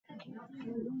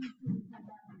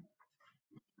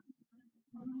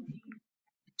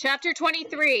Chapter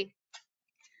 23.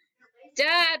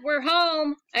 Dad, we're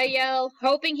home, I yell,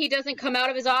 hoping he doesn't come out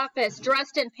of his office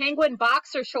dressed in penguin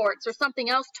boxer shorts or something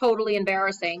else totally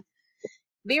embarrassing.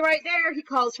 Be right there, he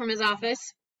calls from his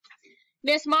office.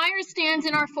 Miss Myers stands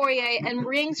in our foyer and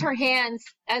wrings her hands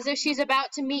as if she's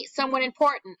about to meet someone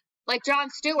important, like Jon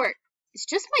Stewart. It's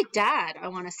just my dad, I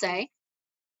want to say.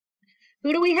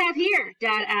 Who do we have here?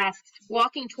 Dad asks,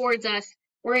 walking towards us,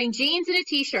 wearing jeans and a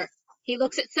t-shirt. He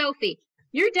looks at Sophie.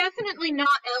 You're definitely not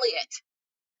Elliot.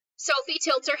 Sophie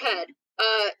tilts her head.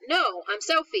 No, I'm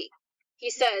Sophie, she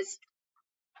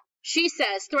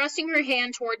says, thrusting her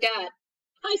hand toward Dad.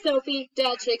 Hi, Sophie,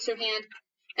 Dad shakes her hand.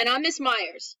 And I'm Miss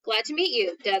Myers. Glad to meet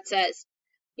you, Dad says.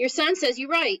 Your son says you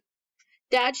write.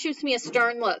 Dad shoots me a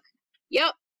stern look.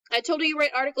 Yup, I told her you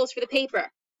write articles for the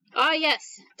paper. Ah,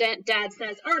 yes, Dad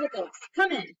says, articles.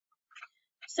 Come in.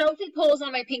 Sophie pulls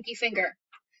on my pinky finger.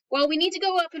 Well, we need to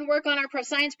go up and work on our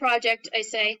science project, I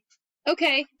say.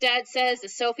 Okay, Dad says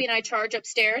as Sophie and I charge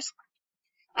upstairs.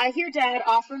 I hear Dad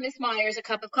offer Miss Myers a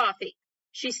cup of coffee.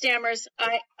 She stammers,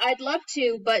 I'd love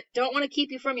to, but don't want to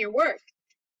keep you from your work.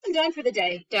 I'm done for the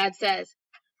day, Dad says.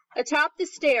 Atop the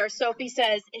stairs, Sophie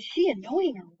says, is she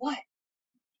annoying or what?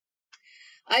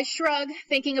 I shrug,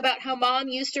 thinking about how Mom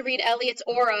used to read Elliot's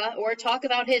aura or talk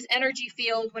about his energy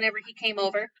field whenever he came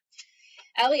over.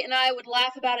 Elliot and I would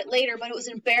laugh about it later, but it was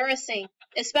embarrassing,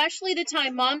 especially the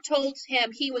time Mom told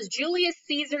him he was Julius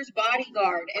Caesar's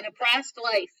bodyguard in a past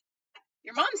life.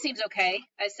 Your mom seems okay,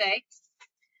 I say.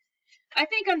 I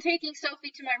think I'm taking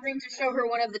Sophie to my room to show her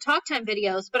one of the Talk Time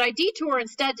videos, but I detour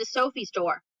instead to Sophie's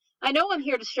door. I know I'm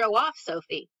here to show off,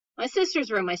 Sophie. My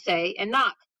sister's room, I say, and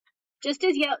knock. Just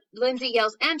as Lindsay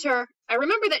yells, enter, I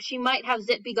remember that she might have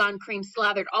Zit B Gone cream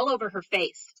slathered all over her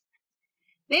face.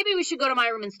 Maybe we should go to my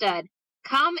room instead.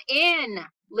 Come in,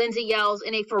 Lindsay yells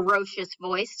in a ferocious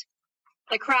voice.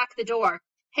 I crack the door.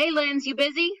 Hey, Linz, you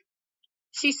busy?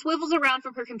 She swivels around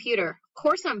from her computer. Of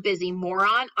course I'm busy,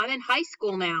 moron. I'm in high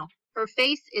school now. Her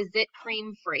face is Zit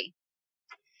cream free.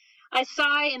 I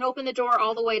sigh and open the door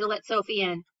all the way to let Sophie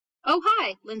in. Oh,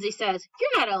 hi, Lindsay says.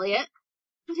 You're not Elliot.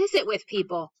 What is it with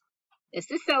people? This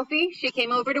is Sophie. She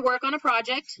came over to work on a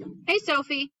project. Hey,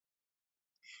 Sophie.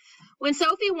 When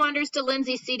Sophie wanders to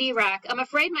Lindsay's CD rack, I'm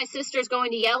afraid my sister's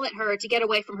going to yell at her to get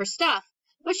away from her stuff,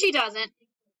 but she doesn't.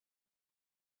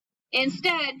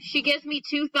 Instead, she gives me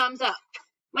 2 thumbs up.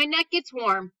 My neck gets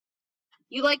warm.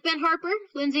 You like Ben Harper?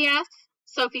 Lindsay asks.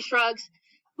 Sophie shrugs.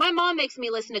 My mom makes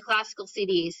me listen to classical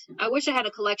CDs. I wish I had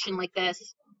a collection like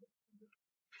this.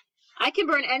 I can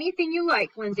burn anything you like,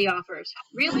 Lindsay offers.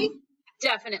 Really?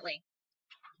 Definitely.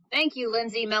 Thank you,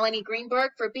 Lindsay Melanie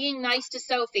Greenberg, for being nice to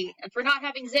Sophie and for not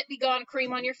having Zit B Gone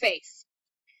cream on your face.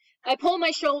 I pull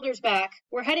my shoulders back.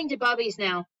 We're heading to Bubby's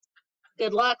now.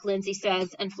 Good luck, Lindsay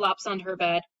says, and flops onto her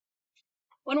bed.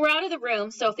 When we're out of the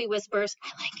room, Sophie whispers, I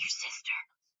like your sister.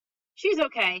 She's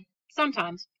okay.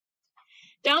 Sometimes.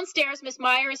 Downstairs, Miss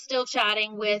Meyer is still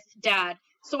chatting with Dad,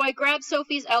 so I grab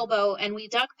Sophie's elbow and we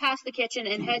duck past the kitchen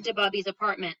and head to Bubby's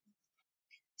apartment.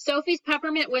 Sophie's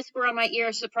peppermint whisper on my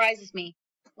ear surprises me.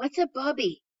 What's a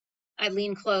bubby? I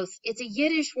lean close. It's a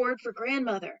Yiddish word for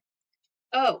grandmother.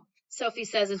 Oh, Sophie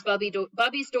says as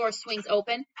Bubby's door swings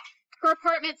open. Her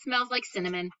apartment smells like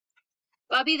cinnamon.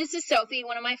 Bubby, this is Sophie,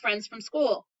 one of my friends from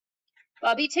school.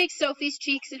 Bubby takes Sophie's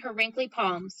cheeks in her wrinkly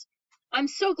palms. I'm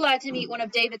so glad to meet one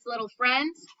of David's little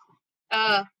friends.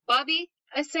 Bubby,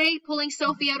 I say, pulling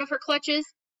Sophie out of her clutches.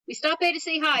 We stopped by to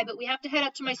say hi, but we have to head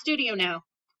up to my studio now.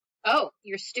 Oh,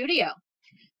 your studio.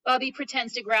 Bubby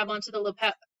pretends to grab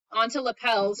onto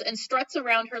lapels and struts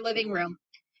around her living room.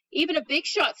 Even a big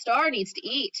shot star needs to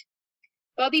eat.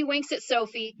 Bubby winks at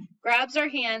Sophie, grabs our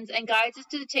hands, and guides us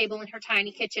to the table in her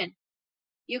tiny kitchen.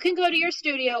 You can go to your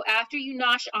studio after you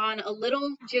nosh on a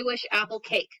little Jewish apple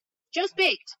cake. Just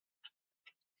baked.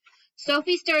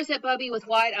 Sophie stares at Bubby with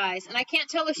wide eyes, and I can't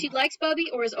tell if she likes Bubby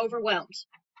or is overwhelmed.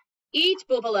 Eat,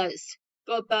 boobalas,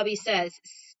 Bubby says,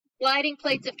 sliding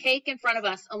plates of cake in front of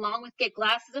us, along with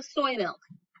glasses of soy milk.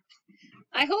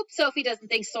 I hope Sophie doesn't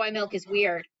think soy milk is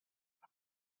weird.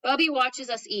 Bubby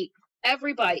watches us eat.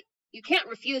 Every bite. You can't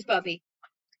refuse, Bubby.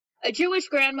 A Jewish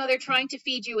grandmother trying to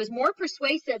feed you is more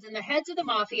persuasive than the heads of the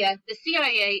mafia, the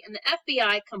CIA, and the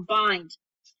FBI combined.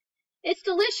 It's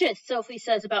delicious, Sophie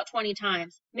says about 20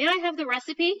 times. May I have the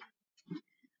recipe?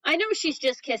 I know she's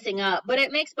just kissing up, but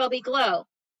it makes Bubby glow.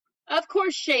 Of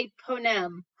course, Chez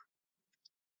Ponem.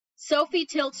 Sophie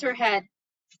tilts her head.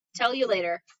 Tell you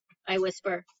later, I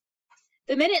whisper.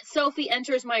 The minute Sophie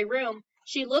enters my room,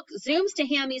 she zooms to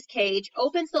Hammy's cage,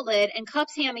 opens the lid, and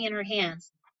cups Hammy in her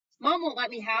hands. Mom won't let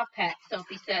me have pets,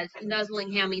 Sophie says,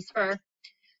 nuzzling Hammy's fur.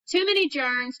 Too many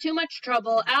germs, too much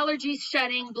trouble, allergies,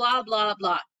 shedding, blah, blah,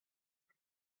 blah.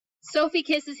 Sophie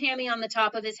kisses Hammy on the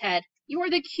top of his head. You are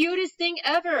the cutest thing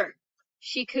ever,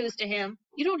 she coos to him.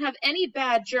 You don't have any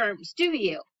bad germs, do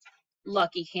you?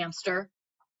 Lucky hamster.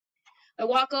 I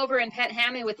walk over and pet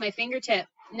Hammy with my fingertip.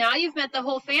 Now you've met the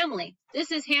whole family.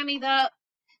 This is Hammy the...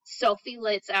 Sophie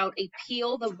lets out a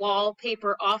peel the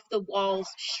wallpaper off the walls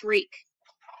shriek.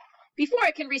 Before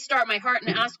I can restart my heart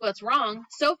and ask what's wrong,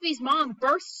 Sophie's mom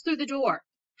bursts through the door.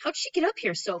 How'd she get up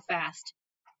here so fast?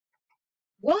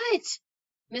 What?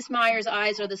 Miss Meyer's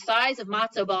eyes are the size of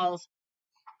matzo balls.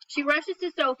 She rushes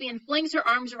to Sophie and flings her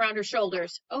arms around her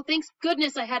shoulders. Oh, thank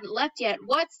goodness I hadn't left yet.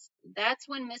 That's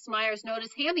when Miss Myers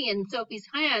noticed Hammy in Sophie's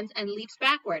hands and leaps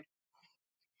backward.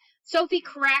 Sophie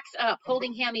cracks up,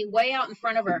 holding Hammy way out in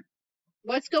front of her.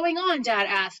 What's going on? Dad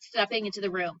asks, stepping into the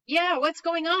room. Yeah, what's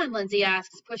going on? Lindsay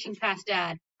asks, pushing past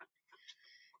Dad.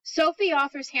 Sophie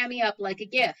offers Hammy up like a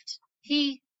gift.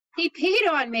 He peed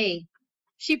on me.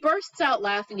 She bursts out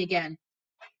laughing again.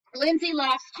 Lindsay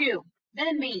laughs too.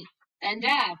 Then me. Then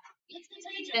Dad. It's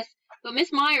contagious. But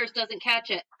Miss Myers doesn't catch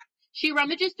it. She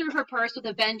rummages through her purse with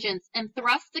a vengeance and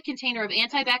thrusts the container of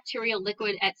antibacterial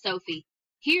liquid at Sophie.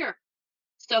 Here.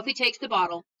 Sophie takes the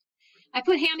bottle. I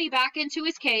put Hammy back into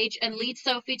his cage and lead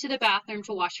Sophie to the bathroom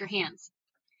to wash her hands.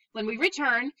 When we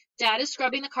return, Dad is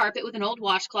scrubbing the carpet with an old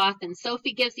washcloth, and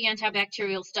Sophie gives the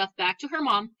antibacterial stuff back to her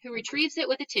mom, who retrieves it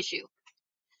with a tissue.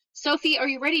 Sophie, are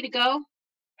you ready to go?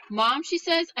 Mom, she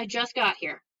says, I just got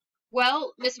here.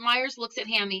 Well, Miss Myers looks at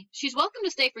Hammy. She's welcome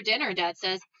to stay for dinner, Dad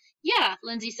says. Yeah,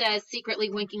 Lindsay says, secretly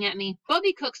winking at me.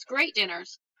 Bubby cooks great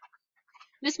dinners.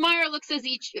 Miss Meyer looks at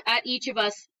each of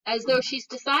us as though she's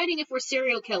deciding if we're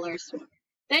serial killers.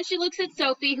 Then she looks at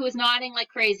Sophie, who is nodding like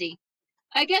crazy.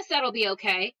 I guess that'll be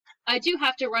okay. I do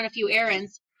have to run a few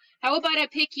errands. How about I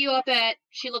pick you up at,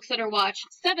 she looks at her watch,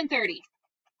 7:30.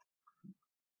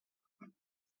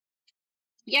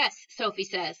 Yes, Sophie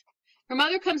says. Her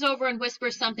mother comes over and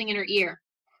whispers something in her ear.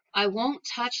 I won't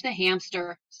touch the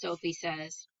hamster, Sophie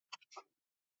says.